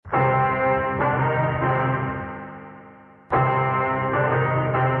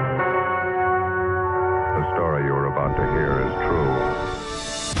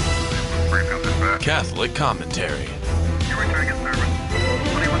Catholic commentary.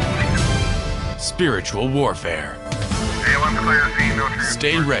 Spiritual warfare.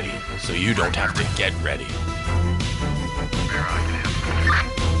 Stay ready so you don't have to get ready.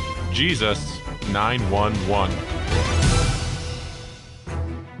 Jesus 911.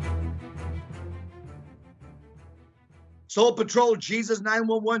 Soul Patrol, Jesus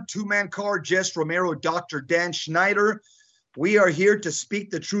 911, two-man car, Jess Romero, Dr. Dan Schneider. We are here to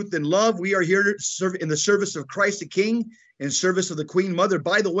speak the truth in love. We are here to serve in the service of Christ the King, in service of the Queen Mother.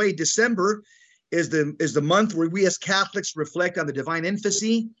 By the way, December is the month where we as Catholics reflect on the divine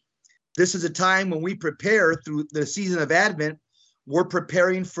infancy. This is a time when we prepare through the season of Advent. We're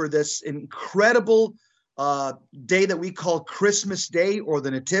preparing for this incredible day that we call Christmas Day or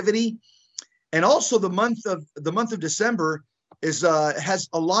the Nativity. And also the month of December has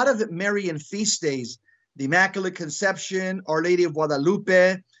a lot of Marian feast days, the Immaculate Conception, Our Lady of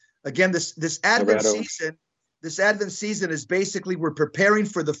Guadalupe. Again, this Advent season is basically we're preparing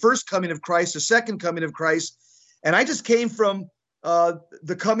for the first coming of Christ, the second coming of Christ. And I just came from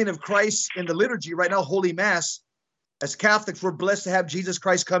the coming of Christ in the liturgy right now, Holy Mass. As Catholics, we're blessed to have Jesus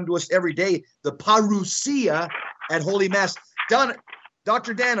Christ come to us every day, the parousia at Holy Mass.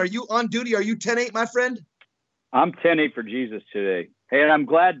 Dr. Dan, are you on duty? Are you 10-8, my friend? I'm 10-8 for Jesus today. Hey, and I'm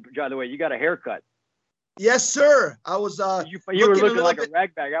glad, by the way, you got a haircut. Yes, sir. I was you were looking like a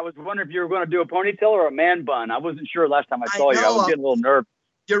rag bag. I was wondering if you were going to do a ponytail or a man bun. I wasn't sure last time I saw you. I was getting a little nervous.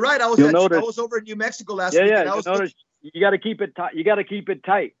 You're right. I was over in New Mexico last week. Yeah, you got to keep it tight. You got to keep it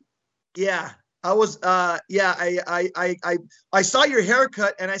tight. Yeah. I was I saw your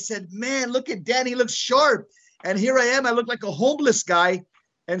haircut and I said, man, look at Dan. He looks sharp. And here I am. I look like a homeless guy.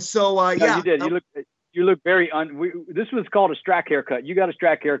 And so, yeah. You did. You look very this was called a Strack haircut. You got a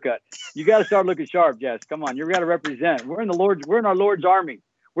Strack haircut. You got to start looking sharp, Jess. Come on. You got to represent. We're in our Lord's army.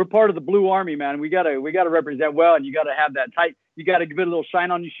 We're part of the blue army, man. We got to represent well, and you got to have that tight. You got to give it a little shine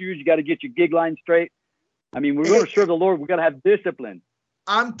on your shoes. You got to get your gig line straight. I mean, we're going to serve the Lord. We got to have discipline.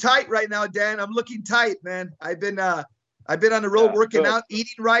 I'm tight right now, Dan. I'm looking tight, man. I've been on the road working out,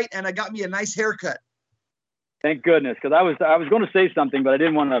 eating right, and I got me a nice haircut. Thank goodness, because I was going to say something, but I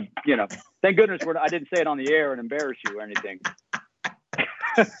didn't want to, thank goodness I didn't say it on the air and embarrass you or anything.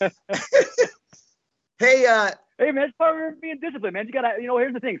 Hey, man, it's part of being disciplined, man. You got to,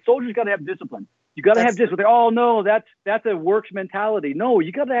 here's the thing. Soldiers got to have discipline. You got to have discipline. Oh, no, that's a works mentality. No,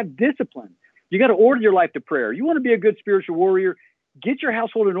 you got to have discipline. You got to order your life to prayer. You want to be a good spiritual warrior, get your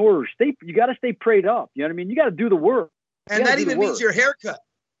household in order. You got to stay prayed up. You know what I mean? You got to do the work. And that even means your haircut,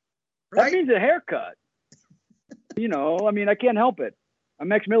 right? That means a haircut. I can't help it.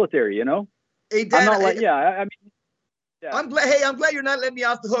 I'm ex-military, Hey, Dan, I'm glad you're not letting me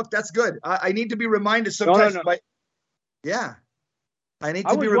off the hook. That's good. I need to be reminded sometimes. No. I need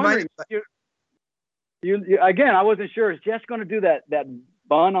to be reminded. Again, I wasn't sure. Is Jess going to do that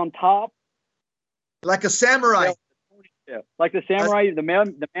bun on top? Like a samurai. Yeah. Like the samurai, the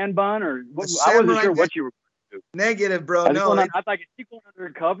man bun, or I wasn't sure what you were going to do. Negative, bro. No. I thought, is he going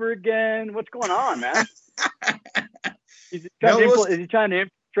undercover again? What's going on, man? Is he trying to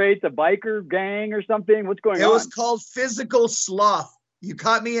infiltrate the biker gang or something? What's going on? It was called physical sloth. You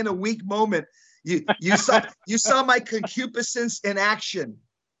caught me in a weak moment. You saw my concupiscence in action.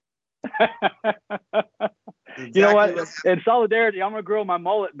 Exactly. You know what? In solidarity, I'm going to grow my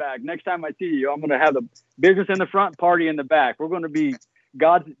mullet back. Next time I see you, I'm going to have the business in the front, party in the back. We're going to be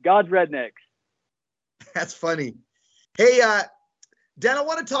God's rednecks. That's funny. Hey, Dan, I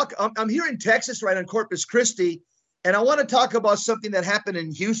want to talk. I'm here in Texas, right on Corpus Christi, and I want to talk about something that happened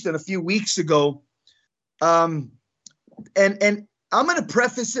in Houston a few weeks ago. And I'm going to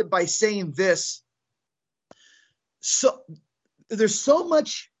preface it by saying this. So there's so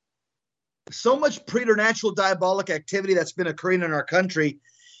much preternatural diabolic activity that's been occurring in our country.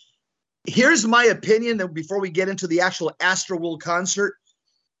 Here's my opinion that before we get into the actual Astroworld concert.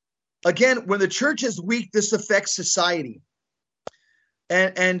 Again, when the church is weak, this affects society.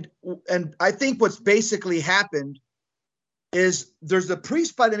 And I think what's basically happened is there's a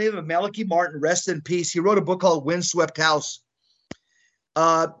priest by the name of Malachi Martin, rest in peace. He wrote a book called Windswept House.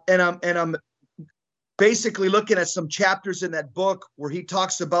 And I'm basically looking at some chapters in that book where he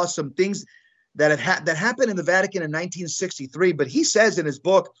talks about some things that happened in the Vatican in 1963. But he says in his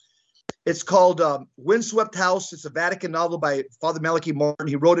book, it's called Windswept House. It's a Vatican novel by Father Malachi Martin.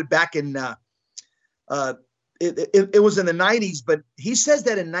 He wrote it back in it was in the 90s, but he says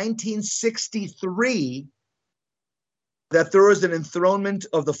that in 1963 that there was an enthronement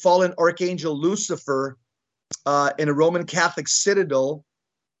of the fallen archangel Lucifer in a Roman Catholic citadel.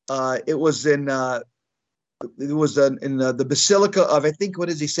 It was in the Basilica of, I think, what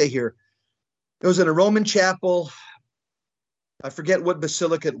does he say here? It was in a Roman chapel. I forget what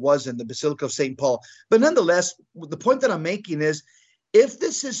basilica it was in, the Basilica of St. Paul. But nonetheless, the point that I'm making is, if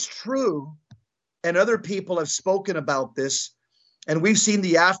this is true, and other people have spoken about this, and we've seen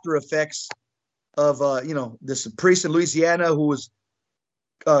the after effects of, this priest in Louisiana who was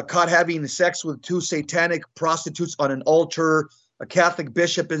caught having sex with two satanic prostitutes on an altar, a Catholic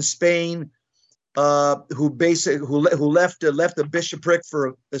bishop in Spain who left the bishopric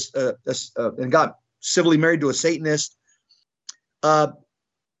for and got civilly married to a Satanist.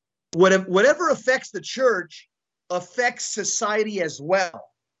 Whatever affects the church affects society as well.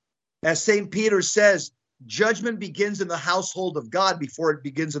 As St. Peter says, judgment begins in the household of God before it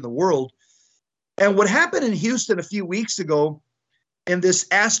begins in the world. And what happened in Houston a few weeks ago in this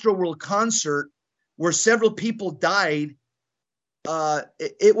Astroworld concert, where several people died,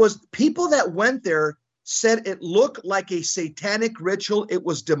 it was people that went there said it looked like a satanic ritual. It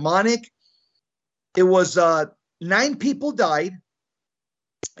was demonic. It was 9 people died.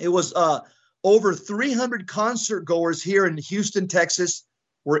 It was over 300 concert goers here in Houston, Texas,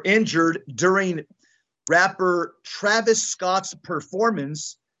 were injured during rapper Travis Scott's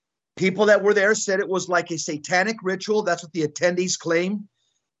performance. People that were there said it was like a satanic ritual. That's what the attendees claim.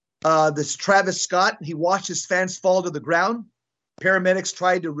 This Travis Scott, he watched his fans fall to the ground. Paramedics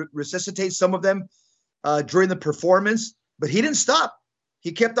tried to resuscitate some of them during the performance, but he didn't stop.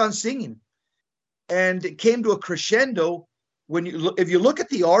 He kept on singing. And it came to a crescendo if you look at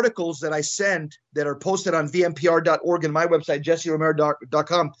the articles that I sent that are posted on vmpr.org and my website,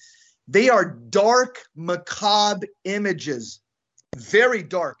 jesseromero.com, they are dark, macabre images, very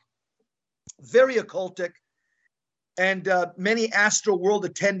dark, very occultic. And many Astroworld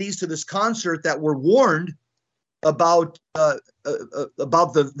attendees to this concert that were warned about the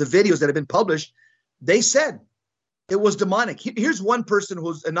videos that have been published, they said it was demonic. Here's one person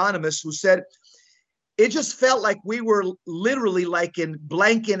who's anonymous who said, it just felt like we were literally like in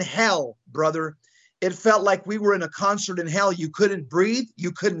hell, brother. It felt like we were in a concert in hell. You couldn't breathe.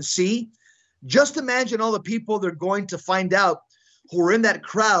 You couldn't see. Just imagine all the people they're going to find out who were in that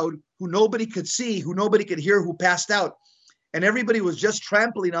crowd, who nobody could see, who nobody could hear, who passed out. And everybody was just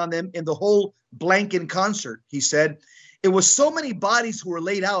trampling on them in the whole Blanken concert, he said. It was so many bodies who were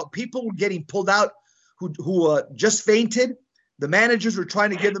laid out. People were getting pulled out who just fainted. The managers were trying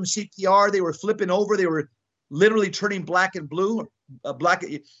to give them CPR. They were flipping over. They were literally turning black and blue.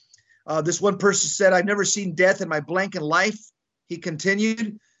 This one person said, I've never seen death in my Blanken life. He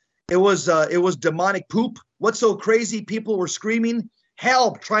continued. It was demonic poop. What's so crazy? People were screaming,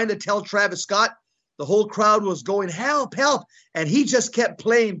 help, trying to tell Travis Scott. The whole crowd was going, help, help. And he just kept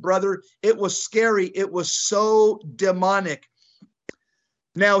playing, brother. It was scary. It was so demonic.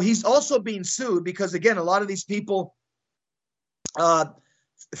 Now, he's also being sued because, again, a lot of these people,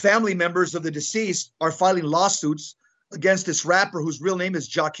 family members of the deceased, are filing lawsuits against this rapper whose real name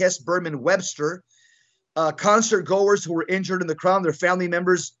is Jaquez Berman Webster. Concert goers who were injured in the crowd, their family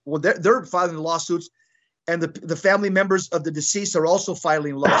members, well, they're filing lawsuits, and the family members of the deceased are also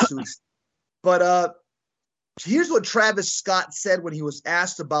filing lawsuits. But here's what Travis Scott said when he was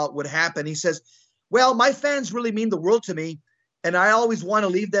asked about what happened. He says, well, my fans really mean the world to me, and I always want to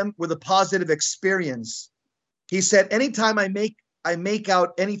leave them with a positive experience. He said, anytime I make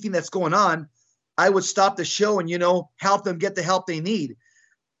out anything that's going on, I would stop the show and, help them get the help they need.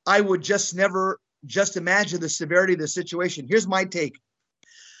 I would just never imagine the severity of the situation. Here's my take.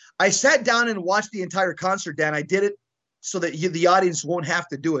 I sat down and watched the entire concert, Dan. I did it so that the audience won't have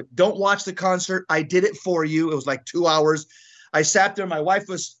to do it. Don't watch the concert. I did it for you. It was like 2 hours. I sat there. My wife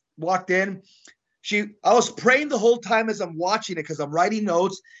walked in. I was praying the whole time as I'm watching it because I'm writing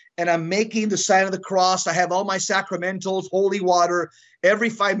notes and I'm making the sign of the cross. I have all my sacramentals, holy water. Every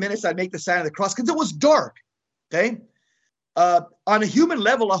 5 minutes, I'd make the sign of the cross because it was dark. Okay. On a human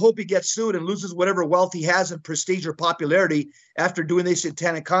level, I hope he gets sued and loses whatever wealth he has and prestige or popularity after doing this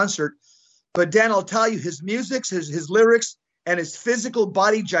satanic concert. But Dan, I'll tell you, his music, his lyrics, and his physical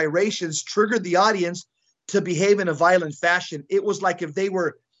body gyrations triggered the audience to behave in a violent fashion. It was like if they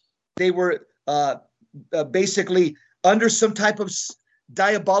were basically under some type of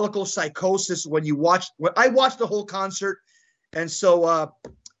diabolical psychosis when I watched the whole concert. And so,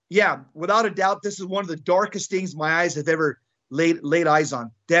 without a doubt, this is one of the darkest things my eyes have ever laid eyes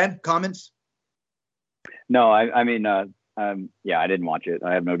on. Dan, comments? No, I didn't watch it.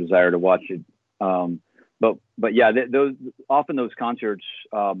 I have no desire to watch it. But yeah, those concerts,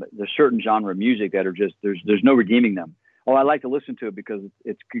 there's certain genre of music that are just, there's no redeeming them. Oh, I like to listen to it because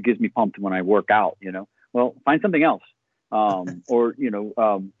it gives me pumped when I work out, Well, find something else. Or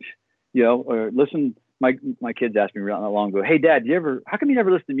listen my kids asked me not long ago, "Hey, Dad, how come you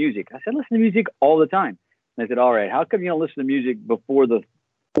never listen to music?" I said, "Listen to music all the time." And I said, "All right, how come you don't listen to music before the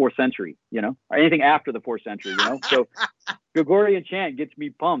 4th century, or anything after the 4th century, So Gregorian chant gets me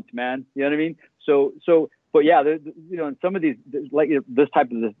pumped, man. You know what I mean? But yeah, and some of these, like this type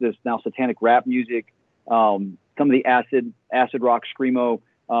of this now satanic rap music, some of the acid rock, screamo,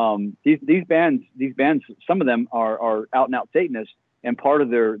 these bands, some of them are out and out Satanists, and part of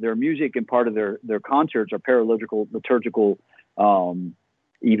their music and part of their concerts are liturgical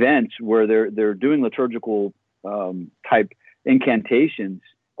events where they're doing liturgical type incantations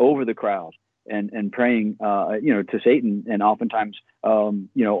over the crowd and praying, to Satan, and oftentimes, some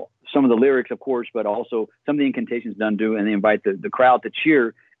of the lyrics, of course, but also some of the incantations done and they invite the crowd to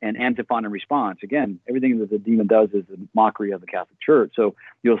cheer and antiphon and response. Again, everything that the demon does is a mockery of the Catholic Church. So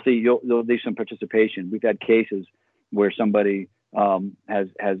there'll be some participation. We've had cases where somebody has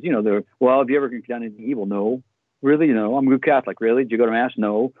have you ever done anything evil? No. Really? I'm a good Catholic. Really? Did you go to mass?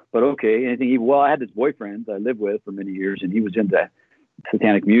 No. But okay, anything evil? Well, I had this boyfriend I lived with for many years, and he was into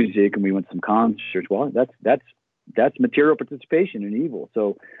satanic music, and we went to some concerts. Well, that's material participation in evil.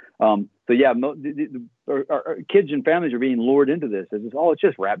 So yeah, our kids and families are being lured into this. It's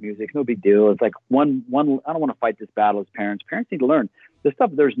just rap music. It's no big deal. It's like one. I don't want to fight this battle as parents. Parents need to learn this stuff.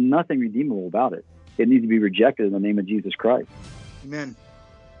 There's nothing redeemable about it. It needs to be rejected in the name of Jesus Christ. Amen.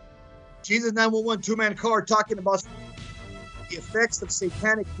 Jesus 911 two-man car talking about the effects of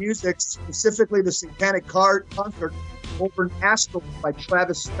satanic music, specifically the satanic concert over in Astro by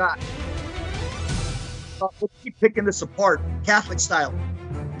Travis Scott. We'll keep picking this apart, Catholic style.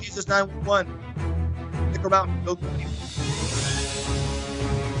 Jesus 911. Stick around. Go.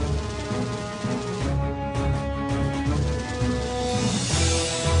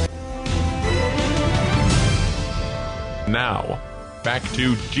 Now, back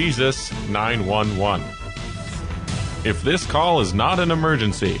to Jesus 911. If this call is not an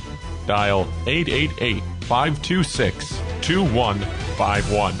emergency, dial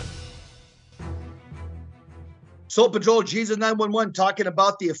 888-526-2151. Soul Patrol, Jesus 911, talking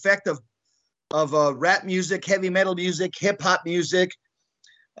about the effect of rap music, heavy metal music, hip hop music.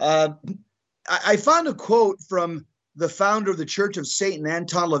 I found a quote from the founder of the Church of Satan,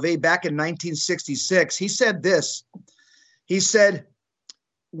 Anton LaVey, back in 1966. He said this. He said,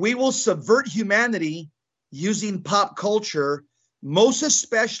 "We will subvert humanity using pop culture, most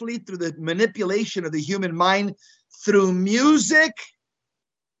especially through the manipulation of the human mind through music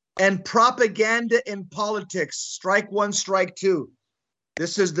and propaganda in politics. Strike one, strike two."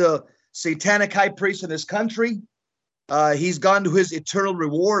 This is the satanic high priest in this country. He's gone to his eternal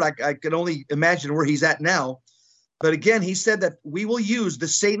reward. I can only imagine where he's at now. But again, he said that the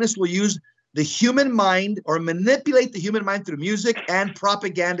Satanists will use the human mind or manipulate the human mind through music and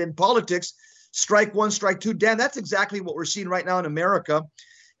propaganda in politics. Strike one, strike two. Dan, that's exactly what we're seeing right now in America.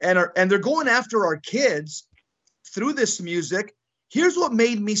 And they're going after our kids through this music. Here's what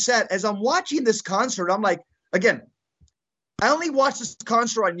made me sad. As I'm watching this concert, I'm like, again, I only watch this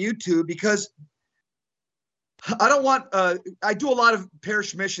concert on YouTube because I don't want, I do a lot of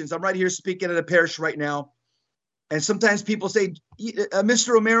parish missions. I'm right here speaking at a parish right now. And sometimes people say, Mr.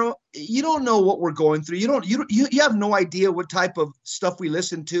 Romero, you don't know what we're going through. You have no idea what type of stuff we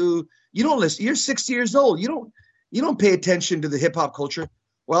listen to. You don't listen. You're 60 years old. You don't pay attention to the hip hop culture.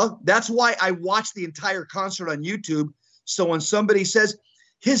 Well, that's why I watch the entire concert on YouTube. So when somebody says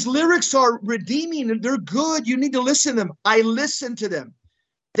his lyrics are redeeming and they're good, you need to listen to them. I listened to them.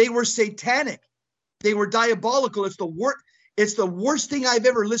 They were satanic. They were diabolical. It's the worst thing I've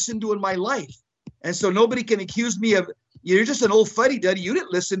ever listened to in my life. And so nobody can accuse me of, you're just an old fuddy-duddy. You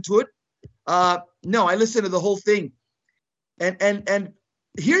didn't listen to it. No, I listened to the whole thing. And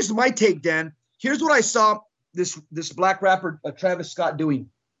here's my take, Dan. Here's what I saw this black rapper, Travis Scott, doing.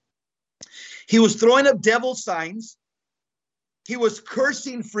 He was throwing up devil signs. He was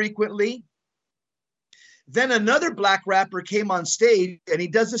cursing frequently. Then another black rapper came on stage and he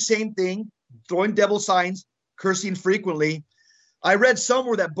does the same thing, throwing devil signs, cursing frequently. I read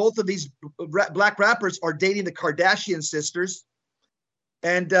somewhere that both of these black rappers are dating the Kardashian sisters.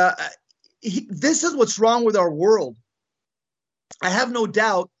 And this is what's wrong with our world. I have no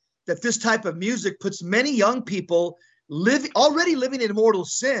doubt that this type of music puts many young people already living in mortal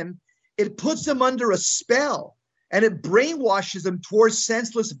sin. It puts them under a spell and it brainwashes them towards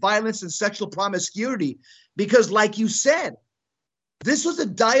senseless violence and sexual promiscuity. Because like you said, this was a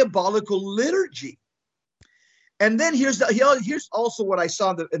diabolical liturgy. And then here's also what I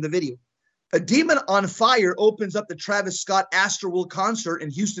saw in the video. A demon on fire opens up the Travis Scott Astroworld concert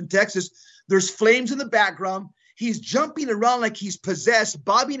in Houston, Texas. There's flames in the background. He's jumping around like he's possessed,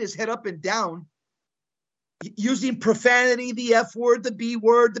 bobbing his head up and down. using profanity, the F word, the B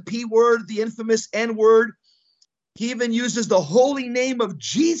word, the P word, the infamous N word. He even uses the holy name of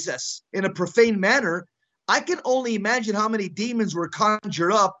Jesus in a profane manner. I can only imagine how many demons were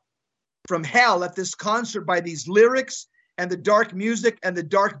conjured up from hell at this concert by these lyrics and the dark music and the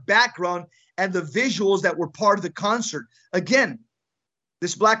dark background and the visuals that were part of the concert. Again,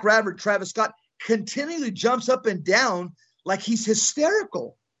 this black rapper, Travis Scott, continually jumps up and down like he's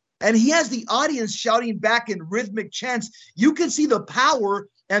hysterical. And he has the audience shouting back in rhythmic chants. You can see the power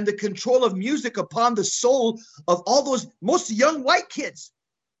and the control of music upon the soul of all those most young white kids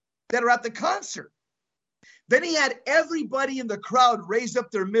that are at the concert. Then he had everybody in the crowd raise up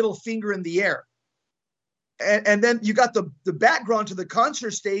their middle finger in the air. And then you got the background to the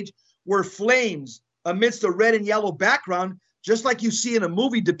concert stage were flames amidst a red and yellow background, just like you see in a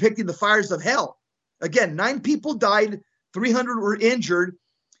movie depicting the fires of hell. Again, 9 people died, 300 were injured.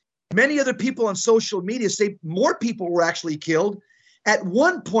 Many other people on social media say more people were actually killed. At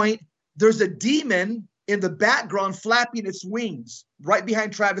one point, there's a demon in the background flapping its wings right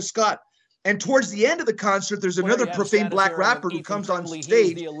behind Travis Scott. And towards the end of the concert, there's another profane black rapper who comes on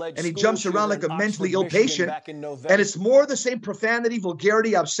stage and he jumps around like a mentally ill patient. And it's more the same profanity,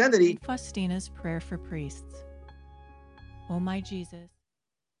 vulgarity, obscenity. Faustina's prayer for priests. Oh, my Jesus.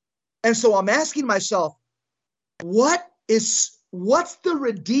 And so I'm asking myself, what's the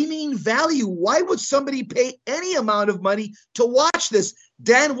redeeming value? Why would somebody pay any amount of money to watch this?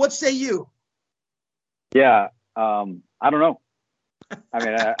 Dan, what say you? Yeah, I don't know. I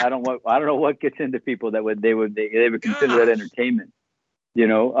mean, I don't know what gets into people that they would consider that entertainment. You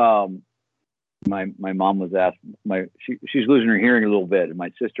know, my mom was asked, she's losing her hearing a little bit, and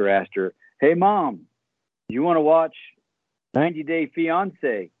my sister asked her, "Hey, Mom, you want to watch 90 Day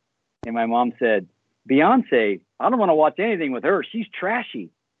Fiancé?" And my mom said, "Beyonce, I don't want to watch anything with her. She's trashy."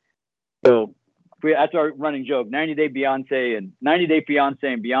 So that's our running joke: 90 Day Beyonce and 90 Day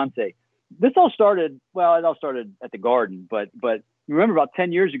Fiancé and Beyonce. It all started at the Garden, but remember about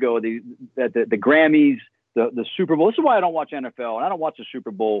 10 years ago, the Grammys, the Super Bowl. This is why I don't watch NFL and I don't watch the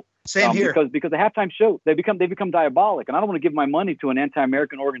Super Bowl. Same here. Because the halftime show, they become diabolic, and I don't want to give my money to an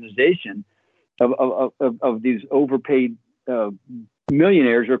anti-American organization of these overpaid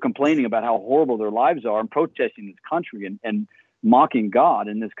millionaires who are complaining about how horrible their lives are and protesting this country and mocking God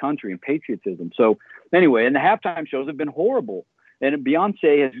in this country and patriotism. So anyway, and the halftime shows have been horrible. And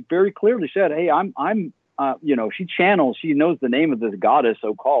Beyonce has very clearly said, "Hey, she knows the name of this goddess,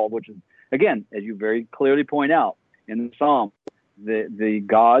 so-called, which is, again, as you very clearly point out in the Psalm, the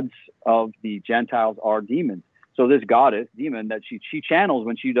gods of the Gentiles are demons. So this goddess, demon, that she channels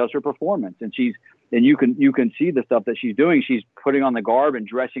when she does her performance, and you can see the stuff that she's doing. She's putting on the garb and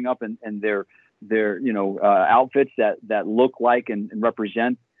dressing up in their outfits that look like and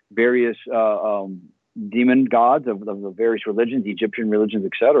represent various demon gods of the various religions, Egyptian religions,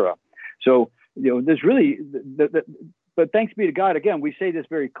 etc. So, there's really, but thanks be to God, again, we say this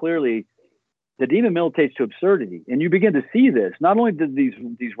very clearly, the demon militates to absurdity. And you begin to see this. Not only did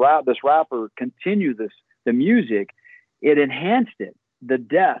this rapper continue the music, it enhanced it, the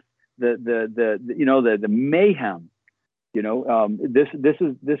death, the mayhem.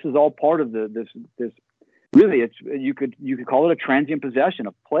 This is all part of this. Really, you could call it a transient possession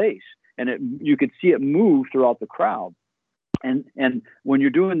of place, and you could see it move throughout the crowd. And when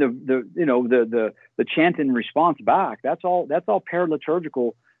you're doing the chant and response back, that's all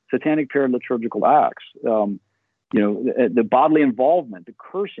paraliturgical, satanic paraliturgical acts. The bodily involvement, the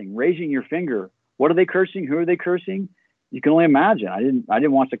cursing, raising your finger. What are they cursing? Who are they cursing? You can only imagine. I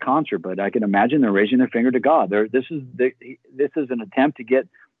didn't watch the concert, but I can imagine they're raising their finger to God. This is an attempt to get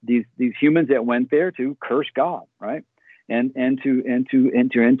these humans that went there to curse God, right? And to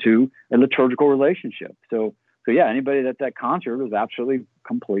enter into a liturgical relationship. So yeah, anybody at that concert was absolutely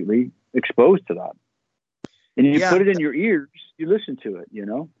completely exposed to that. And you put it in your ears, you listen to it,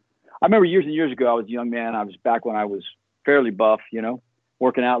 I remember years and years ago, I was a young man. I was back when I was fairly buff,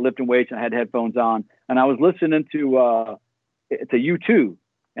 working out, lifting weights, and I had headphones on. And I was listening to U2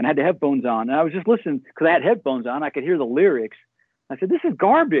 and I had the headphones on. And I was just listening because I had headphones on. I could hear the lyrics. I said, this is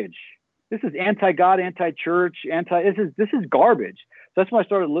garbage. This is anti-God, anti-church, this is garbage. So that's when I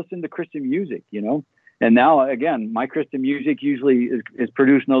started listening to Christian music, And now, again, my Christian music usually is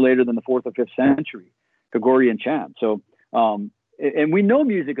produced no later than the 4th or 5th century, Gregorian chant. So, and we know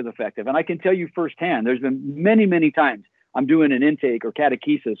music is effective. And I can tell you firsthand, there's been many, many times I'm doing an intake or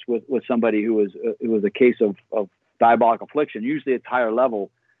catechesis with somebody who was a case of diabolic affliction. Usually it's higher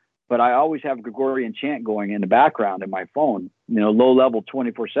level, but I always have Gregorian chant going in the background in my phone, low level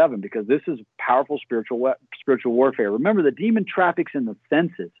 24/7, because this is powerful spiritual warfare. Remember, the demon traffics in the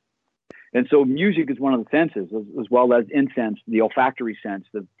senses. And so music is one of the senses, as well as incense, the olfactory sense,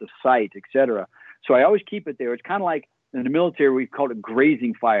 the sight, etc. So I always keep it there. It's kind of like in the military, we call it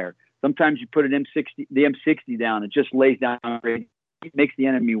grazing fire. Sometimes you put the M60 down, it just lays down, it makes the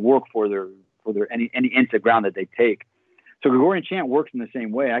enemy work for their any inch of ground that they take. So Gregorian chant works in the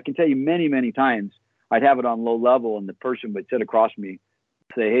same way. I can tell you many, many times I'd have it on low level and the person would sit across me,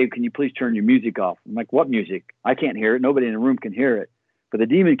 say, "Hey, can you please turn your music off?" I'm like, "What music? I can't hear it. Nobody in the room can hear it, but the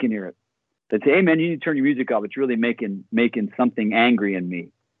demon can hear it." They'd say, "Hey man, you need to turn your music off. It's really making something angry in me."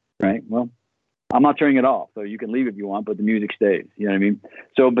 Right? Well, I'm not turning it off, so you can leave if you want, but the music stays. You know what I mean?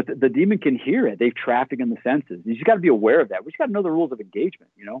 So, but the demon can hear it. They've traffic in the senses. You just got to be aware of that. We just got to know the rules of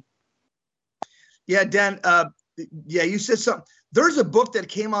engagement, you know? Yeah, Dan. Yeah, you said something. There's a book that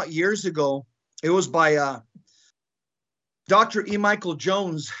came out years ago. It was by Dr. E. Michael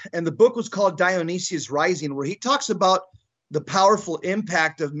Jones, and the book was called Dionysius Rising, where he talks about the powerful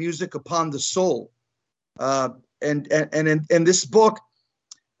impact of music upon the soul. And in this book,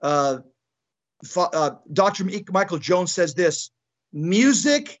 Dr. Michael Jones says this: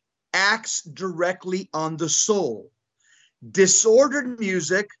 music acts directly on the soul. Disordered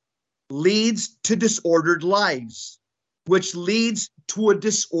music leads to disordered lives, which leads to a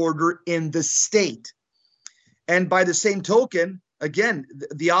disorder in the state. And by the same token, again,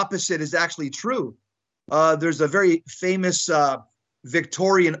 the opposite is actually true. There's a very famous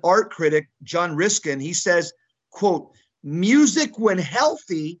Victorian art critic, John Ruskin. He says, quote, "Music when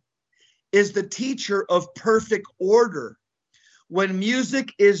healthy is the teacher of perfect order. When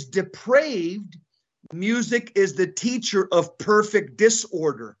music is depraved, music is the teacher of perfect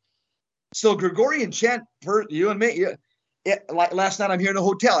disorder." So Gregorian chant, you and me, like last night I'm here in a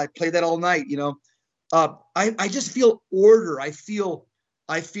hotel. I play that all night, you know. I just feel order. I feel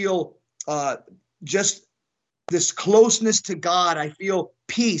just this closeness to God. I feel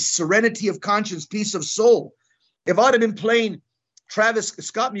peace, serenity of conscience, peace of soul. If I'd have been playing Travis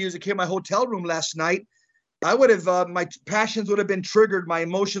Scott music here in my hotel room last night, I would have, my passions would have been triggered. My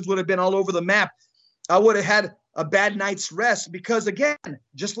emotions would have been all over the map. I would have had a bad night's rest because, again,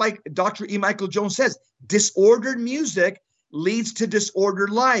 just like Dr. E. Michael Jones says, disordered music leads to disordered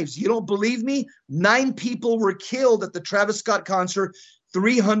lives. You don't believe me? 9 people were killed at the Travis Scott concert.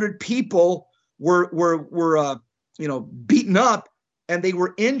 300 people were beaten up, and they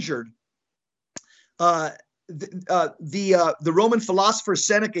were injured. The Roman philosopher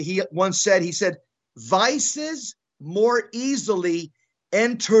Seneca, he once said, vices more easily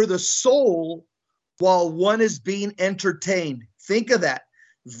enter the soul while one is being entertained. Think of that.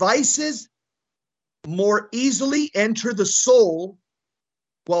 Vices more easily enter the soul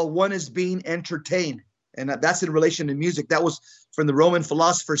while one is being entertained. And that's in relation to music. That was from the Roman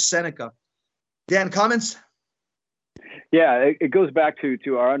philosopher Seneca. Dan, comments? Yeah, it goes back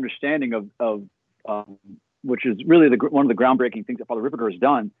to our understanding of which is really one of the groundbreaking things that Father Ripperger has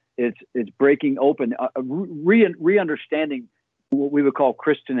done. It's breaking open, re-understanding what we would call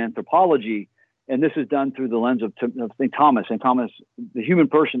Christian anthropology. And this is done through the lens of St. Thomas. St. Thomas, the human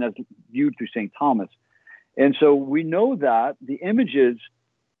person as viewed through St. Thomas. And so we know that the images,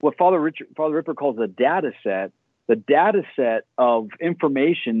 what Father Ripper calls the data set of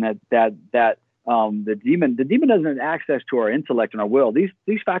information that the demon doesn't have access to our intellect and our will.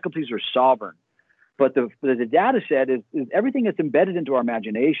 These faculties are sovereign. But the data set is everything that's embedded into our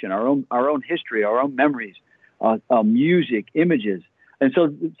imagination, our own history, our own memories, music, images. And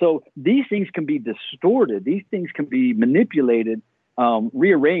so these things can be distorted. These things can be manipulated,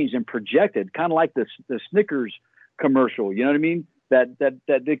 rearranged, and projected, kind of like the Snickers commercial. You know what I mean? That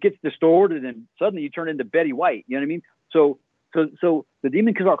it gets distorted, and suddenly you turn into Betty White. You know what I mean? So the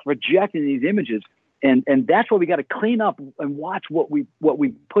demon can start projecting these images, and that's what we got to clean up and watch what we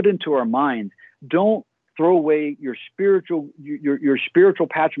put into our minds. Don't throw away your spiritual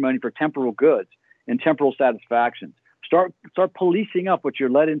patrimony for temporal goods and temporal satisfactions. Start policing up what you're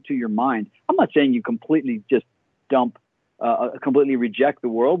let into your mind. I'm not saying you completely just completely reject the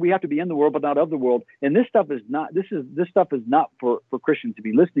world. We have to be in the world, but not of the world. And this stuff is not. This stuff is not for Christians to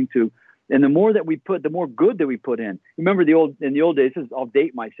be listening to. And the more that we put, the more good that we put in. Remember in the old days. I'll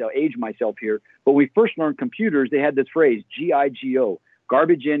age myself here. But we first learned computers. They had this phrase GIGO,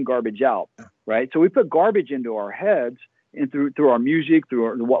 garbage in, garbage out. Right. So we put garbage into our heads and through our music,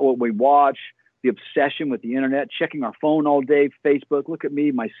 through what we watch. The obsession with the internet, checking our phone all day, Facebook, look at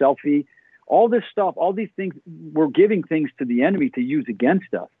me, my selfie, all this stuff, all these things, we're giving things to the enemy to use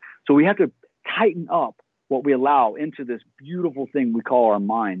against us. So we have to tighten up what we allow into this beautiful thing we call our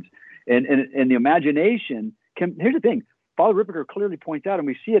minds. And the imagination here's the thing, Father Ripperger clearly points out, and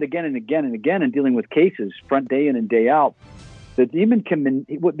we see it again and again and again in dealing with cases, front day in and day out. The demon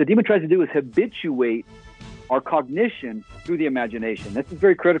what the demon tries to do is habituate our cognition through the imagination. This is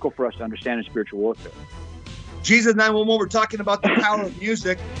very critical for us to understand in spiritual warfare. Jesus 911, we're talking about the power of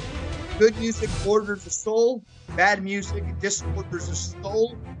music. Good music orders the soul. Bad music disorders the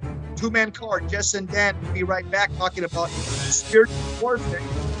soul. Two-man card, Jess and Dan. We'll be right back talking about spiritual warfare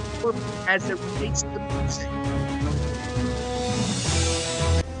as it relates to music.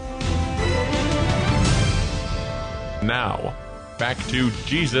 Now, back to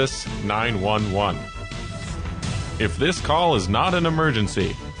Jesus 911. If this call is not an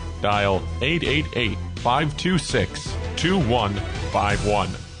emergency, dial 888-526-2151.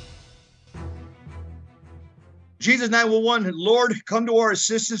 Jesus 911, Lord, come to our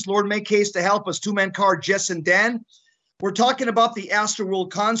assistance. Lord, make haste to help us. Two-man card, Jess and Dan. We're talking about the Astroworld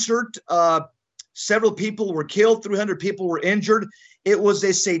concert. Several people were killed. 300 people were injured. It was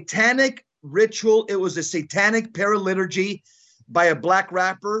a satanic ritual. It was a satanic paraliturgy by a black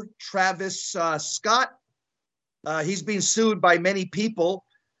rapper, Travis Scott. He's being sued by many people.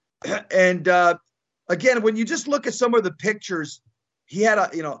 And again, when you just look at some of the pictures, he had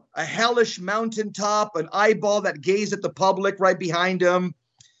a hellish mountaintop, an eyeball that gazed at the public right behind him.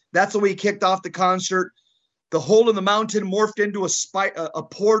 That's the way he kicked off the concert. The hole in the mountain morphed into a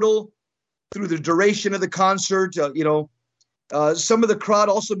portal through the duration of the concert. Some of the crowd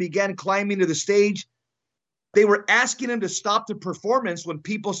also began climbing to the stage. They were asking him to stop the performance when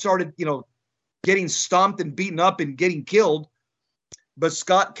people started, getting stomped and beaten up and getting killed. But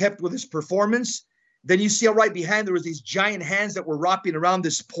Scott kept with his performance. Then you see right behind there was these giant hands that were wrapping around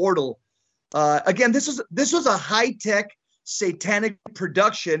this portal. Again, this was a high-tech satanic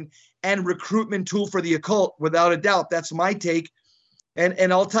production and recruitment tool for the occult, without a doubt. That's my take.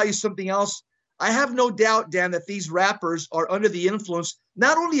 And I'll tell you something else. I have no doubt, Dan, that these rappers are under the influence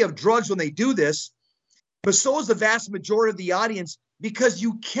not only of drugs when they do this, but so is the vast majority of the audience, because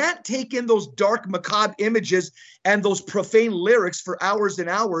you can't take in those dark, macabre images and those profane lyrics for hours and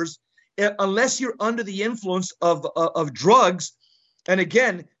hours unless you're under the influence of drugs. And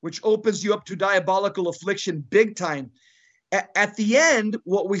again, which opens you up to diabolical affliction big time. At the end,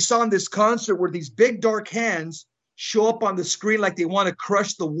 what we saw in this concert were these big dark hands show up on the screen like they want to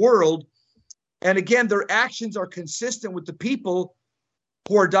crush the world. And again, their actions are consistent with the people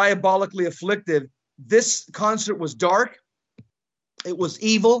who are diabolically afflicted. This concert was dark. It was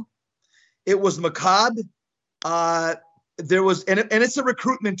evil. It was macabre. And it's a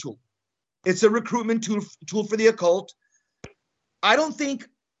recruitment tool. It's a recruitment tool for the occult. I don't think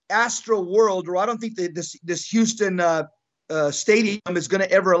Astroworld, or I don't think this Houston stadium is going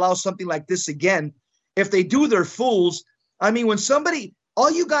to ever allow something like this again. If they do, they're fools. I mean, when somebody,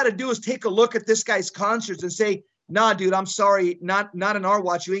 all you got to do is take a look at this guy's concerts and say, nah, dude, I'm sorry, not in our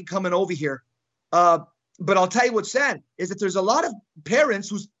watch. You ain't coming over here. But I'll tell you what's sad is that there's a lot of parents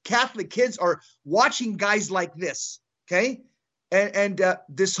whose Catholic kids are watching guys like this. Okay. And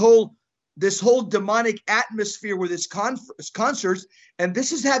this whole demonic atmosphere with this concerts, and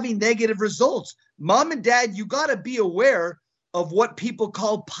this is having negative results. Mom and dad, you got to be aware of what people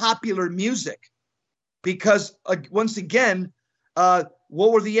call popular music, because once again,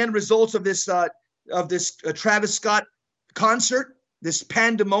 what were the end results of this Travis Scott concert? This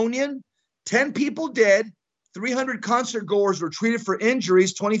pandemonium. 10 people dead, 300 concert goers were treated for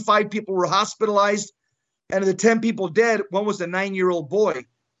injuries, 25 people were hospitalized, and of the 10 people dead, one was a 9-year-old boy.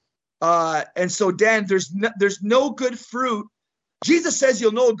 And so, Dan, there's no good fruit. Jesus says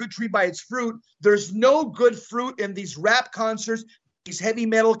you'll know a good tree by its fruit. There's no good fruit in these rap concerts, these heavy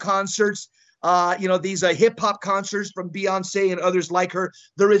metal concerts, these hip hop concerts from Beyonce and others like her.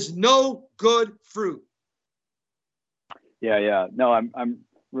 There is no good fruit. Yeah. No, I'm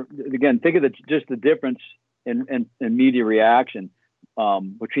again, think of just the difference in media reaction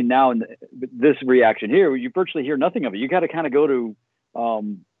between now and this reaction here. You virtually hear nothing of it. You got to kind of go to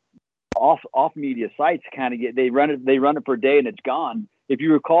off media sites, kind of they run it for a day and it's gone. If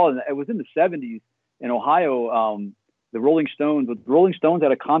you recall, it was in the 70s in Ohio. The Rolling Stones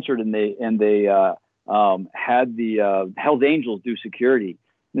had a concert and they had the Hells Angels do security,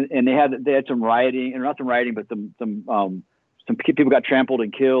 and they had some rioting, and not some rioting, but some people got trampled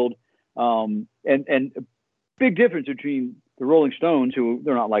and killed. And a big difference between the Rolling Stones, who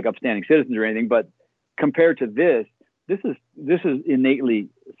they're not like upstanding citizens or anything, but compared to this is innately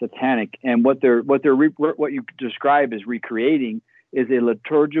satanic. And what you describe as recreating is a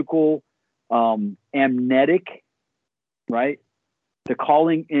liturgical, amnetic, right? The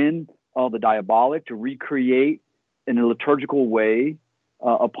calling in of the diabolic to recreate in a liturgical way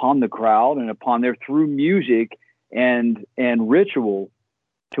upon the crowd and upon their through music and ritual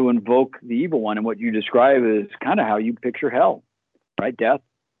to invoke the evil one. And what you describe is kind of how you picture hell, right? Death,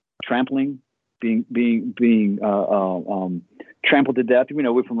 trampling, being trampled to death. We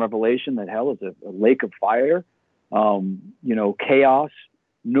know from Revelation that hell is a lake of fire, chaos,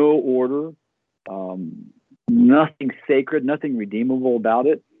 no order, nothing sacred, nothing redeemable about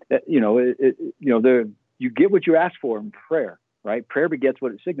it. You get what you ask for in prayer, right? Prayer begets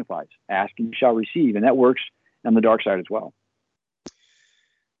what it signifies. Ask and you shall receive. And that works on the dark side as well.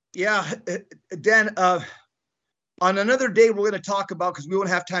 Yeah, Dan, on another day, we're going to talk about, because we won't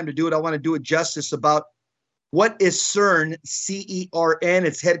have time to do it, I want to do it justice, about what is CERN, C-E-R-N,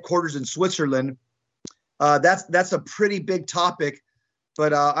 its headquarters in Switzerland. That's a pretty big topic,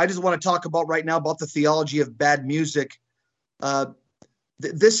 but I just want to talk about right now about the theology of bad music.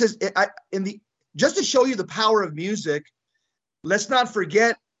 This is just to show you the power of music. Let's not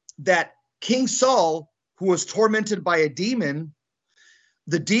forget that King Saul, who was tormented by a demon,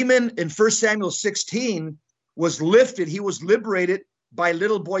 the demon in 1 Samuel 16 was lifted. He was liberated by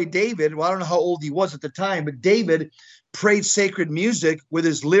little boy David. Well, I don't know how old he was at the time, but David prayed sacred music with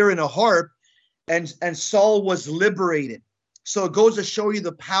his lyre and a harp, and Saul was liberated. So it goes to show you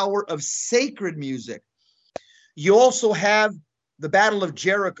the power of sacred music. You also have the Battle of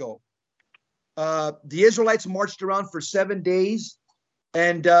Jericho. The Israelites marched around for 7 days,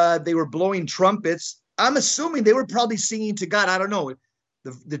 and they were blowing trumpets. I'm assuming they were probably singing to God. I don't know.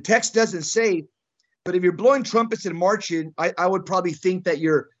 The text doesn't say, but if you're blowing trumpets and marching, I would probably think that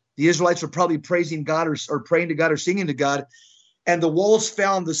the Israelites were probably praising God or praying to God or singing to God. And the walls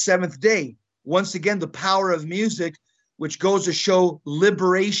fell on the 7th day. Once again, the power of music, which goes to show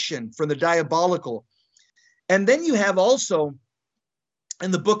liberation from the diabolical. And then you have also in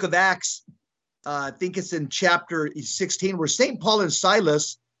the book of Acts, I think it's in chapter 16, where St. Paul and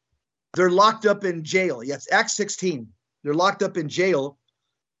Silas, they're locked up in jail. Yes, Acts 16. They're locked up in jail.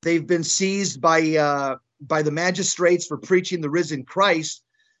 They've been seized by the magistrates for preaching the risen Christ.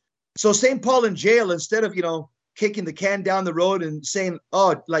 So St. Paul in jail, instead of, kicking the can down the road and saying,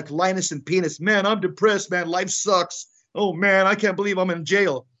 oh, like Linus and Penis, man, I'm depressed, man, life sucks. Oh, man, I can't believe I'm in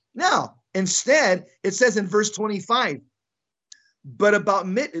jail. No, instead, it says in verse 25,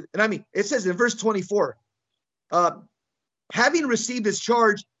 it says in verse 24, having received his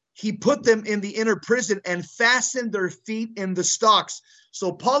charge, he put them in the inner prison and fastened their feet in the stocks.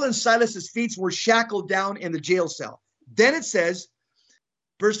 So Paul and Silas's feet were shackled down in the jail cell. Then it says,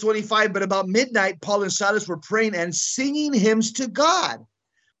 verse 25, but about midnight, Paul and Silas were praying and singing hymns to God,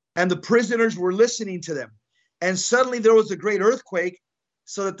 and the prisoners were listening to them. And suddenly there was a great earthquake,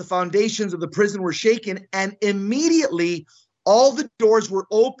 so that the foundations of the prison were shaken, and immediately all the doors were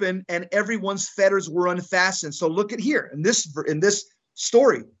open and everyone's fetters were unfastened. So look at here in this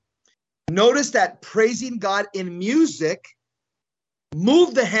story. Notice that praising God in music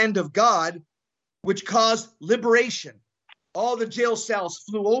moved the hand of God, which caused liberation. All the jail cells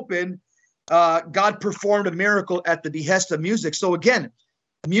flew open. God performed a miracle at the behest of music. So again,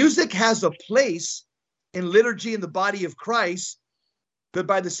 music has a place in liturgy in the body of Christ, but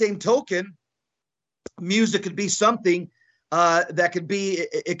by the same token, music could be something that could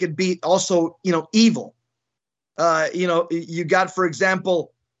be also, evil. You got, for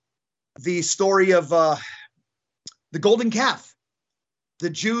example, the story of the golden calf. The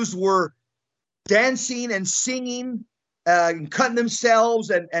Jews were dancing and singing and cutting themselves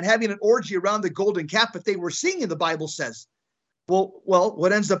and having an orgy around the golden calf, but they were singing, the Bible says. Well,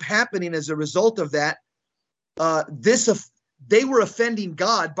 what ends up happening as a result of that, they were offending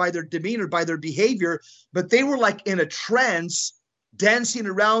God by their demeanor, by their behavior, but they were like in a trance, dancing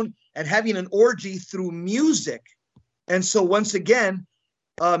around and having an orgy through music. And so once again,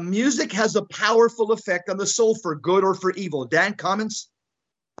 music has a powerful effect on the soul for good or for evil. Dan, comments?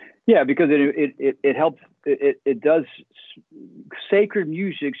 Yeah, because it helps. It does. Sacred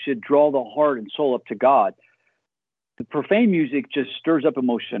music should draw the heart and soul up to God. The profane music just stirs up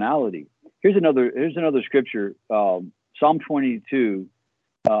emotionality. Here's another scripture. Psalm 22.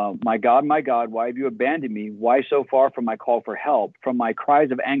 My God, why have you abandoned me? Why so far from my call for help? From my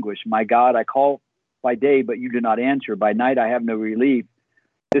cries of anguish, my God, I call by day, but you do not answer. By night, I have no relief.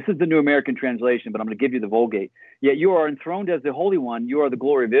 This is the New American Translation, but I'm going to give you the Vulgate. Yet you are enthroned as the Holy One. You are the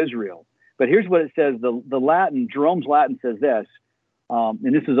glory of Israel. But here's what it says. The Latin, Jerome's Latin says this,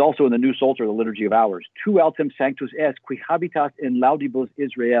 and this is also in the New Psalter, the Liturgy of Hours. Tu altem sanctus est, qui habitas in laudibus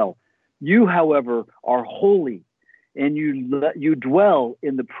Israel. You, however, are holy, and you dwell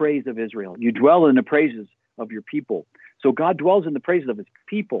in the praise of Israel. You dwell in the praises of your people. So God dwells in the praises of his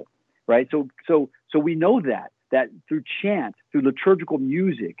people, right? So we know that through chant, through liturgical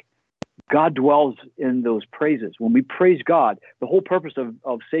music, God dwells in those praises. When we praise God, the whole purpose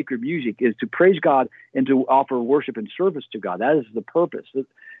of sacred music is to praise God and to offer worship and service to God. That is the purpose.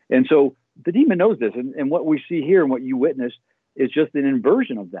 And so the demon knows this. And what we see here and what you witnessed is just an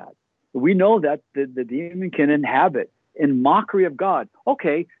inversion of that. We know that the demon can inhabit in mockery of God.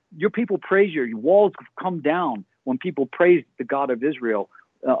 Okay, your people praise you. Your walls come down when people praise the God of Israel.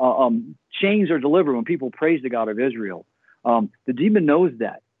 Chains are delivered when people praise the God of Israel. The demon knows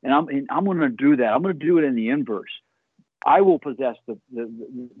that. And I'm going to do that. I'm going to do it in the inverse. I will possess the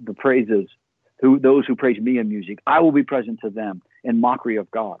praises, those who praise me in music. I will be present to them in mockery of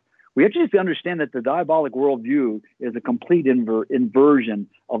God. We have to just understand that the diabolic worldview is a complete inversion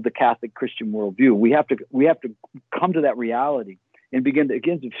of the Catholic Christian worldview. We have to come to that reality and begin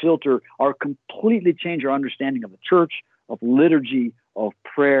to filter completely change our understanding of the church, of liturgy, of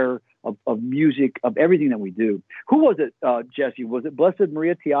prayer, of music, of everything that we do. Who was it, Jesse? Was it Blessed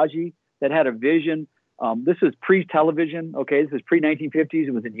Maria Tiagi that had a vision? This is pre-television. Okay, this is pre-1950s.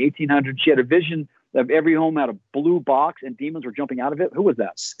 It was in the 1800s. She had a vision of every home had a blue box and demons were jumping out of it. Who was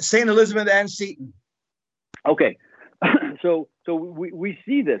that? St. Elizabeth Ann Seton. Okay. So we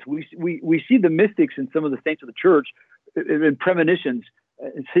see this. We see the mystics and some of the saints of the church in premonitions,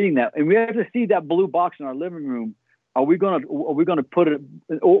 seeing that. And we have to see that blue box in our living room. Are we going to put it,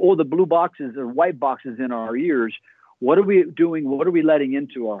 or the blue boxes or white boxes in our ears? What are we doing? What are we letting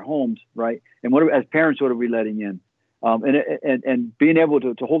into our homes, right? And as parents, what are we letting in? And being able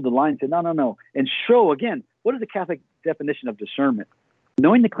to hold the line and say, no, and show, again, what is the Catholic definition of discernment?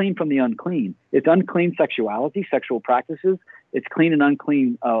 Knowing the clean from the unclean. It's unclean sexuality, sexual practices. It's clean and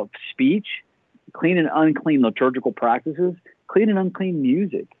unclean speech, clean and unclean liturgical practices, clean and unclean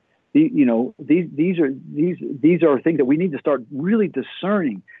music. These are things that we need to start really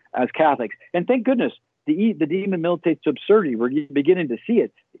discerning as Catholics. And thank goodness the demon militates to absurdity. We're beginning to see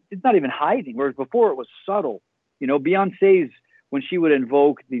it. It's not even hiding, whereas before it was subtle. Beyonce's, when she would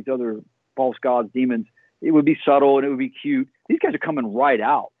invoke these other false gods, demons, it would be subtle and it would be cute. These guys are coming right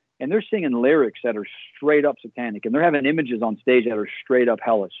out, and they're singing lyrics that are straight up satanic, and they're having images on stage that are straight up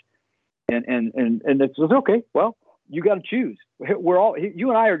hellish. And it's okay. Well, you got to choose. You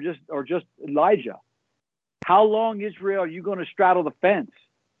and I are just Elijah. How long, Israel, are you going to straddle the fence?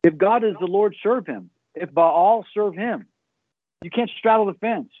 If God is the Lord, serve him. If Baal, serve him. You can't straddle the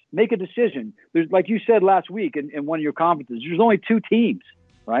fence. Make a decision. There's, like you said last week in one of your conferences, there's only 2 teams,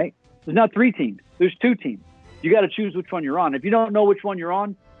 right? There's not 3 teams. There's 2 teams. You got to choose which one you're on. If you don't know which one you're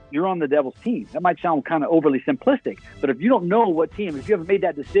on the devil's team. That might sound kind of overly simplistic, but if you don't know what team, if you haven't made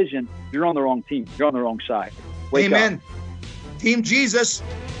that decision, you're on the wrong team. You're on the wrong side. Wake Amen. up. Team Jesus.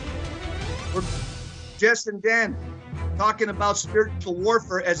 We're Jess and Dan talking about spiritual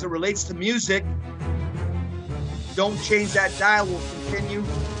warfare as it relates to music. Don't change that dial. We'll continue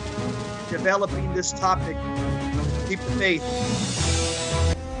developing this topic. Keep the faith.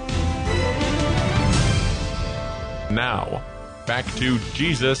 Now, back to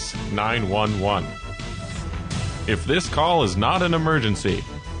Jesus 911. If this call is not an emergency,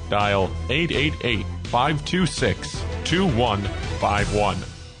 dial 888-526-2151.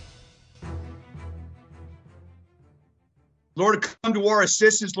 Lord, come to our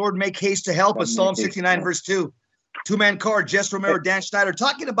assistance. Lord, make haste to help us. Psalm 69, verse 2. 2-man card, Jess Romero, Dan Schneider,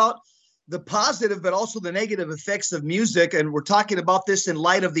 talking about the positive but also the negative effects of music. And we're talking about this in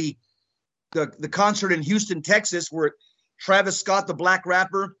light of the concert in Houston, Texas, where Travis Scott, the black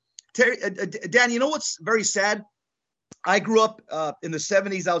rapper. Dan, you know what's very sad? I grew up in the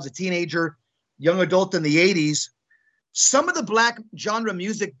 70s. I was a teenager, young adult in the 80s. Some of the black genre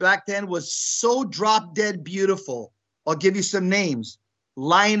music back then was so drop dead beautiful. I'll give you some names.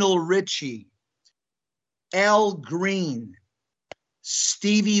 Lionel Richie, Al Green,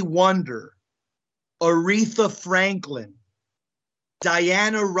 Stevie Wonder, Aretha Franklin,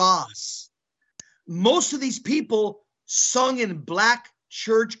 Diana Ross. Most of these people sung in black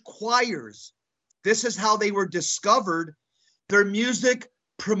church choirs. This is how they were discovered. Their music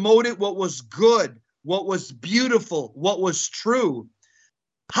promoted what was good, what was beautiful, what was true.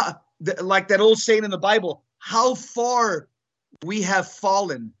 Like that old saying in the Bible, how far we have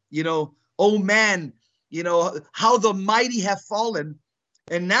fallen, oh man, how the mighty have fallen.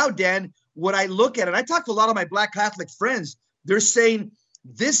 And now, Dan, what I look at, and I talk to a lot of my black Catholic friends, they're saying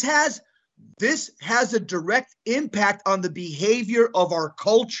this has a direct impact on the behavior of our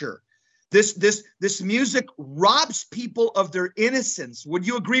culture. This music robs people of their innocence. Would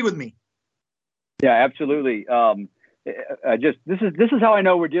you agree with me? Yeah, absolutely. This is how I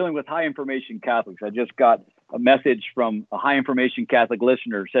know we're dealing with high information Catholics. I just got a message from a high information Catholic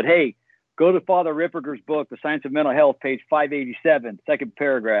listener, said, hey, go to Father Ripperger's book, The Science of Mental Health, page 587, second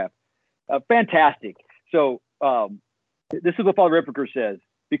paragraph. Fantastic. So this is what Father Ripperger says.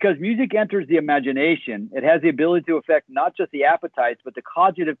 Because music enters the imagination, it has the ability to affect not just the appetites, but the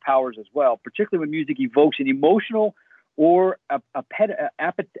cognitive powers as well, particularly when music evokes an emotional or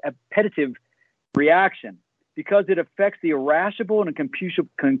appetitive reaction. Because it affects the irascible and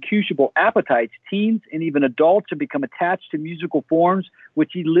concupiscible appetites, teens and even adults have become attached to musical forms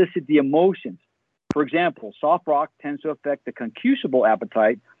which elicit the emotions. For example, soft rock tends to affect the concupiscible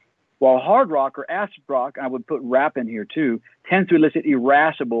appetite, while hard rock or acid rock, I would put rap in here too, tends to elicit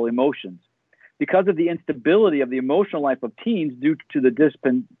irascible emotions. Because of the instability of the emotional life of teens due to the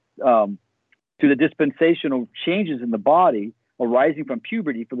dispensational changes in the body arising from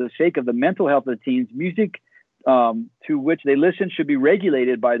puberty, for the sake of the mental health of the teens, music to which they listen should be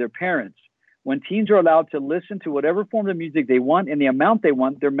regulated by their parents. When teens are allowed to listen to whatever form of music they want and the amount they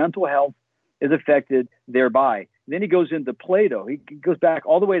want, their mental health is affected thereby. Then he goes into Plato. He goes back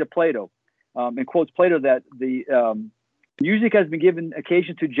all the way to Plato and quotes Plato that the music has been given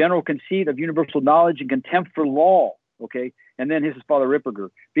occasion to general conceit of universal knowledge and contempt for law. Okay. And then his is Father Ripperger.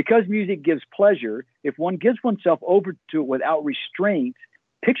 Because music gives pleasure, if one gives oneself over to it without restraint,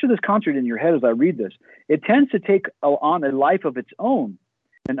 picture this concert in your head as I read this. It tends to take on a life of its own.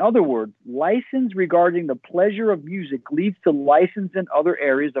 In other words, license regarding the pleasure of music leads to license in other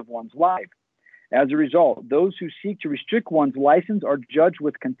areas of one's life. As a result, those who seek to restrict one's license are judged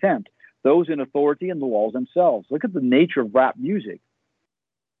with contempt, those in authority and the laws themselves. Look at the nature of rap music.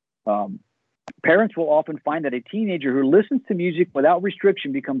 Parents will often find that a teenager who listens to music without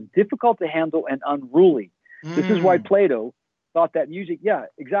restriction becomes difficult to handle and unruly. This is why Plato thought that music, yeah,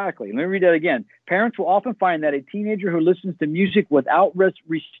 exactly. Let me read that again. Parents will often find that a teenager who listens to music without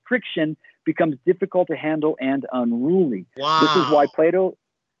restriction becomes difficult to handle and unruly. Wow. This is why Plato...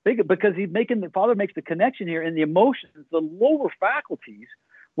 Because the Father makes the connection here in the emotions, the lower faculties.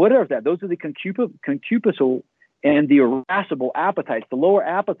 What are that? Those are the concupiscible and the irascible appetites, the lower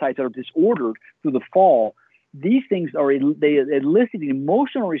appetites that are disordered through the fall. These things they elicit an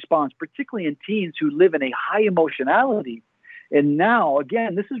emotional response, particularly in teens who live in a high emotionality. And now,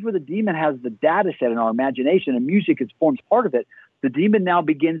 again, this is where the demon has the data set in our imagination, and music forms part of it. The demon now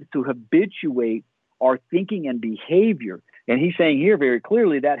begins to habituate our thinking and behavior. And he's saying here very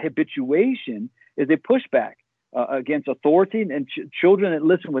clearly that habituation is a pushback against authority, and children that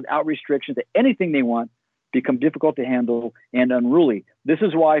listen without restriction to anything they want become difficult to handle and unruly. This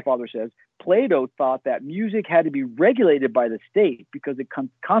is why, Father says, Plato thought that music had to be regulated by the state because it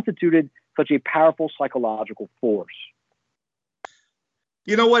constituted such a powerful psychological force.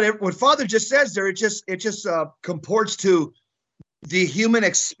 You know what Father just says there, it just comports to the human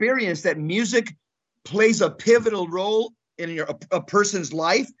experience that music plays a pivotal role in a person's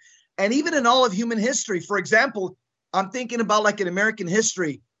life, and even in all of human history. For example, I'm thinking about like in American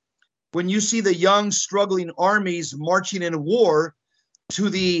history, when you see the young struggling armies marching in war to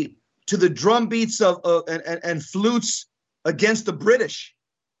the drum beats and flutes against the British,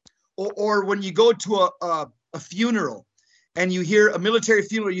 or when you go to a funeral and you hear a military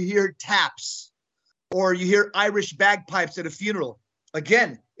funeral, you hear taps, or you hear Irish bagpipes at a funeral.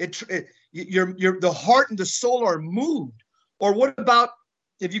 Again, the heart and the soul are moved. Or what about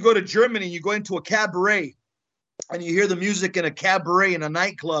if you go to Germany, you go into a cabaret and you hear the music in a cabaret in a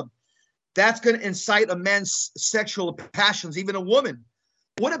nightclub? That's going to incite a man's sexual passions, even a woman.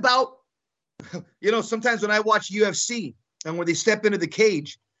 What about, sometimes when I watch UFC and when they step into the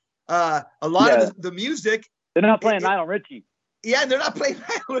cage, a lot of the music. They're not playing Lionel Richie. Yeah, they're not playing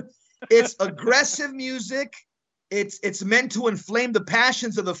Lionel. It's aggressive music. It's meant to inflame the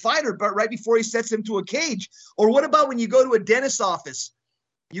passions of the fighter, but right before he sets him to a cage. Or what about when you go to a dentist's office?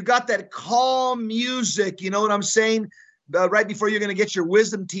 You got that calm music, you know what I'm saying? Right before you're going to get your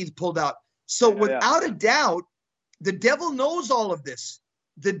wisdom teeth pulled out. So without a doubt, the devil knows all of this.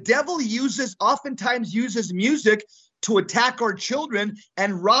 The devil oftentimes uses music to attack our children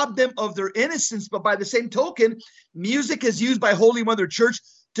and rob them of their innocence. But by the same token, music is used by Holy Mother Church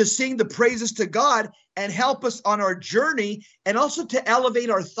to sing the praises to God and help us on our journey, and also to elevate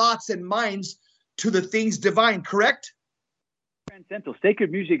our thoughts and minds to the things divine, correct? Transcendental.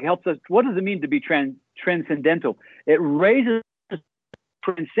 Sacred music helps us. What does it mean to be transcendental? It raises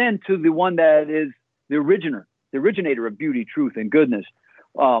transcend to the one that is the originator of beauty, truth, and goodness.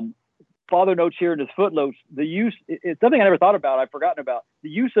 Father notes here in his footnotes, it's something I never thought about, I've forgotten about, the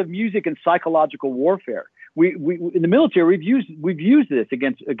use of music in psychological warfare. We in the military, we've used this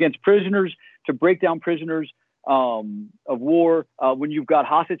against prisoners, to break down prisoners of war. When you've got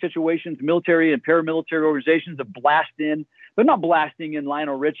hostage situations, military and paramilitary organizations have they're not blasting in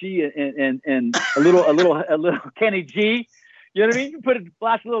Lionel Richie and a little Kenny G. You know what I mean? You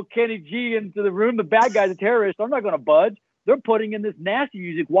blast a little Kenny G into the room. The bad guy's a terrorist. I'm not going to budge. They're putting in this nasty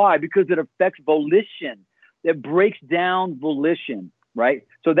music. Why? Because it affects volition. It breaks down volition, right?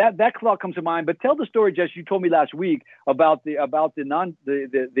 So that thought comes to mind. But tell the story, Jess. You told me last week about the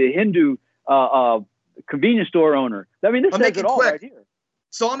Hindu convenience store owner. I mean, this says it all right here.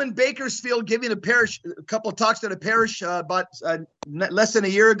 So I'm in Bakersfield giving a couple of talks at a parish about less than a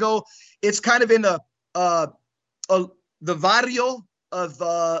year ago. It's kind of in the barrio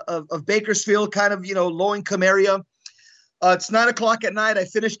of Bakersfield, kind of, low-income area. It's 9:00 at night. I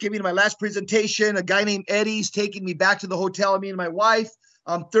finished giving my last presentation. A guy named Eddie's taking me back to the hotel, me and my wife.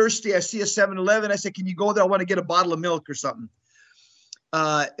 I'm thirsty. I see a 7-Eleven. I said, can you go there? I want to get a bottle of milk or something.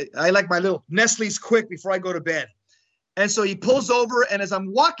 I like my little Nestle's Quick before I go to bed. And so he pulls over, and as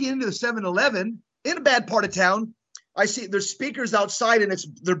I'm walking into the 7-Eleven in a bad part of town, I see there's speakers outside, and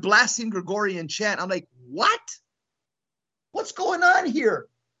they're blasting Gregorian chant. I'm like, what? What's going on here?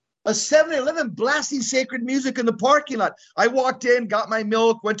 A 7-Eleven blasting sacred music in the parking lot. I walked in, got my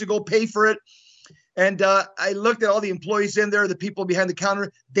milk, went to go pay for it. And I looked at all the employees in there, the people behind the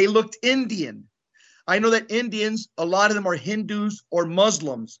counter. They looked Indian. I know that Indians, a lot of them are Hindus or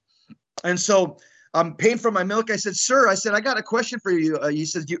Muslims. And so I'm paying for my milk. I said, sir, I got a question for you. He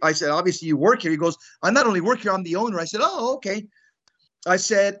says, I said, obviously you work here. He goes, I not only work here, I'm the owner. I said, oh, okay. I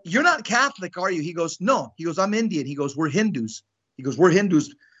said, you're not Catholic, are you? He goes, no. He goes, I'm Indian. He goes, we're Hindus. He goes, we're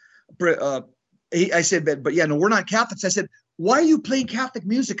Hindus. I said, but yeah, no, we're not Catholics. I said, why are you playing Catholic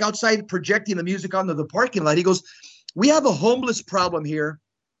music outside, projecting the music onto the parking lot? He goes, we have a homeless problem here.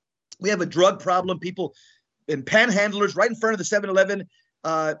 We have a drug problem. People and panhandlers right in front of the 7-Eleven.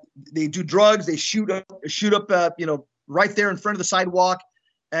 They do drugs. They shoot up, right there in front of the sidewalk,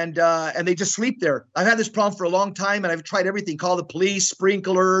 and they just sleep there. I've had this problem for a long time, and I've tried everything. Call the police,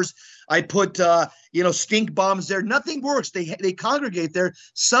 sprinklers. I put stink bombs there. Nothing works. They congregate there.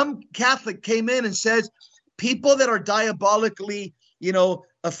 Some Catholic came in and says people that are diabolically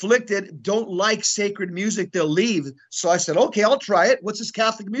afflicted don't like sacred music. They'll leave. So I said, okay, I'll try it. What's this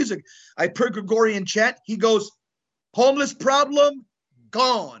Catholic music? I put Gregorian chant. He goes, homeless problem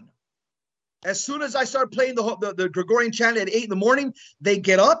gone. As soon as I start playing the Gregorian chant at 8 a.m, they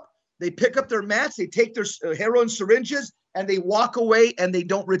get up, they pick up their mats, they take their heroin syringes, and they walk away, and they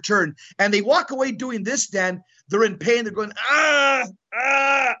don't return. And they walk away doing this, Dan. They're in pain. They're going,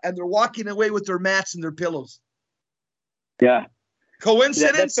 and they're walking away with their mats and their pillows. Yeah.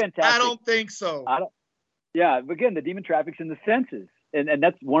 Coincidence? That's fantastic. I don't think so. Yeah. Again, the demon traffics in the senses. And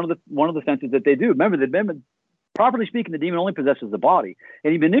that's one of the senses that they do. Remember, properly speaking, the demon only possesses the body,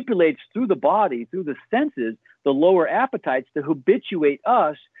 and he manipulates through the body, through the senses, the lower appetites to habituate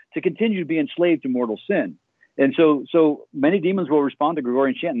us to continue to be enslaved to mortal sin. And so many demons will respond to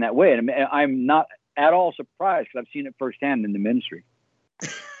Gregorian chant in that way. And I'm not at all surprised because I've seen it firsthand in the ministry.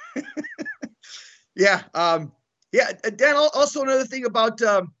 Yeah. Dan, also another thing about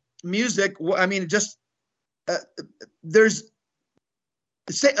music. I mean, just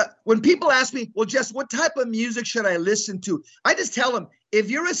when people ask me, well, Jess, what type of music should I listen to? I just tell them,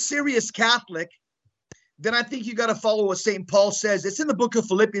 if you're a serious Catholic, then I think you got to follow what St. Paul says. It's in the book of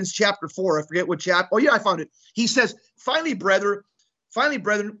Philippians chapter 4. I forget what chapter. Oh, yeah, I found it. He says, finally, brethren,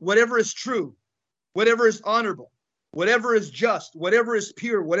 whatever is true, whatever is honorable, whatever is just, whatever is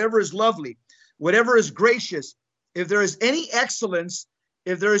pure, whatever is lovely, whatever is gracious, if there is any excellence,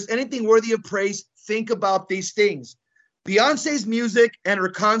 if there is anything worthy of praise, think about these things. Beyonce's music and her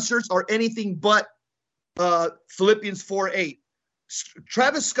concerts are anything but Philippians 4:8.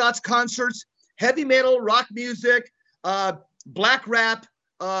 Travis Scott's concerts, heavy metal, rock music, black rap,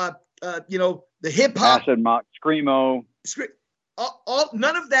 the hip hop, acid rock, screamo.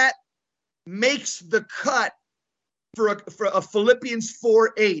 None of that makes the cut for a Philippians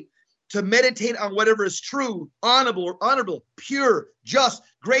 4:8 to meditate on whatever is true, honorable, pure, just,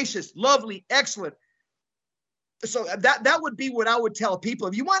 gracious, lovely, excellent. So that would be what I would tell people.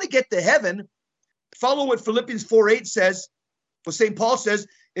 If you want to get to heaven, follow what Philippians 4:8 says, what St. Paul says.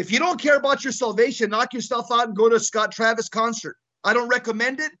 If you don't care about your salvation, knock yourself out and go to a Scott Travis concert. I don't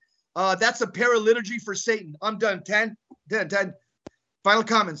recommend it. That's a paraliturgy for Satan. I'm done. 10. Final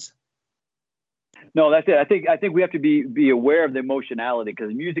comments. No, that's it. I think we have to be aware of the emotionality,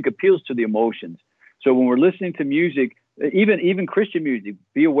 because music appeals to the emotions. So when we're listening to music, even Christian music,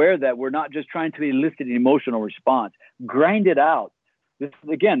 be aware that we're not just trying to elicit an emotional response. Grind it out. This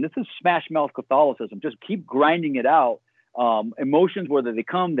is smash mouth Catholicism. Just keep grinding it out. Emotions, whether they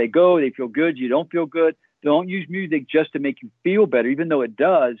come, they go, they feel good, you don't feel good. Don't use music just to make you feel better, even though it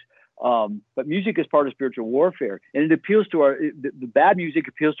does. But music is part of spiritual warfare, and it appeals to the bad music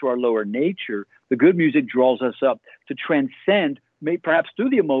appeals to our lower nature. The good music draws us up to transcend, perhaps through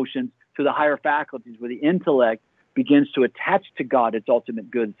the emotions, to the higher faculties, where the intellect begins to attach to God, its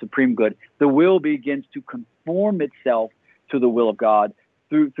ultimate good, supreme good. The will begins to conform itself to the will of God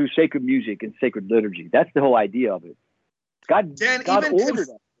through sacred music and sacred liturgy. That's the whole idea of it. God ordered us.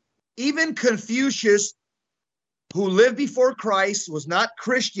 Even Confucius, who lived before Christ, was not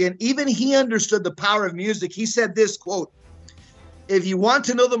Christian. Even he understood the power of music. He said this, quote, "If you want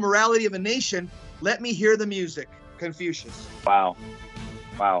to know the morality of a nation, let me hear the music." Confucius. Wow.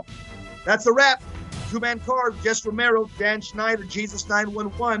 That's a wrap. Two-man card, Jess Romero, Dan Schneider, Jesus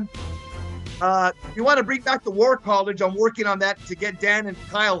 911. If you want to bring back the War College, I'm working on that to get Dan and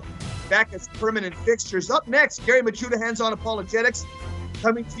Kyle back as permanent fixtures. Up next, Gary Machuda, Hands-On Apologetics,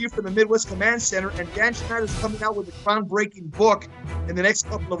 coming to you from the Midwest Command Center. And Dan Schneider's coming out with a groundbreaking book in the next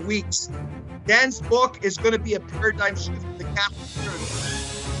couple of weeks. Dan's book is going to be a paradigm shift in the Catholic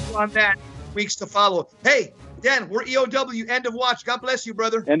Church. On that, weeks to follow. Hey, Dan, we're EOW, end of watch. God bless you,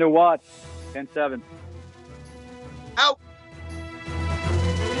 brother. End of watch, 10-7.